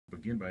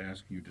begin by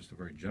asking you just a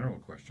very general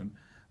question.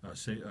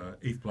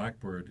 Eighth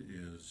Blackbird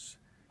is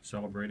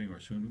celebrating, or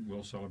soon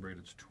will celebrate,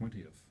 its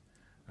 20th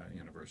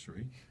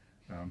anniversary.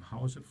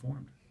 How is it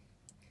formed?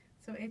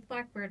 So Eighth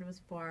Blackbird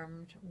was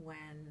formed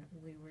when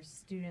we were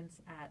students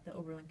at the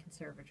Oberlin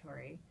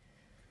Conservatory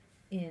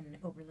in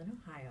Oberlin,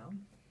 Ohio.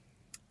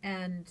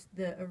 And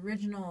the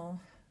original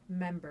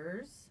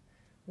members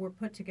were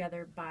put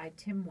together by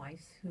Tim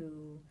Weiss,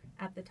 who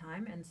at the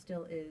time and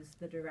still is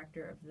the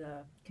director of the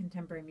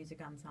Contemporary Music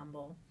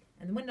Ensemble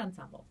and the Wind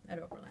Ensemble at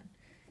Oberlin.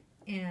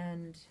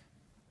 And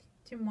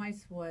Tim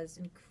Weiss was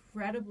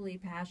incredibly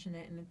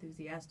passionate and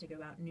enthusiastic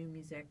about new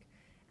music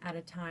at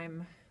a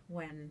time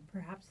when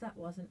perhaps that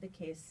wasn't the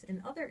case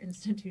in other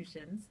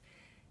institutions.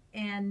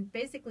 And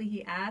basically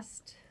he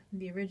asked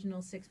the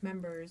original 6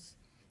 members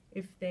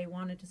if they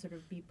wanted to sort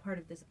of be part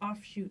of this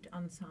offshoot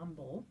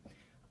ensemble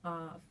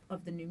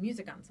of the new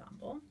music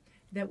ensemble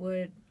that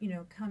would,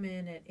 come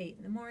in at 8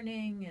 in the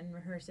morning and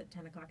rehearse at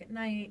 10 o'clock at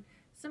night.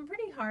 Some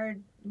pretty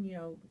hard,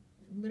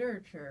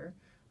 literature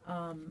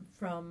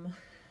from,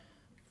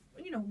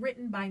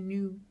 written by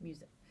new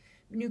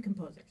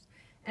composers.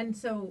 And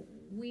so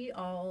we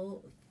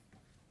all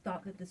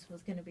thought that this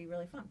was going to be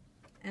really fun.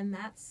 And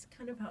that's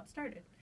kind of how it started.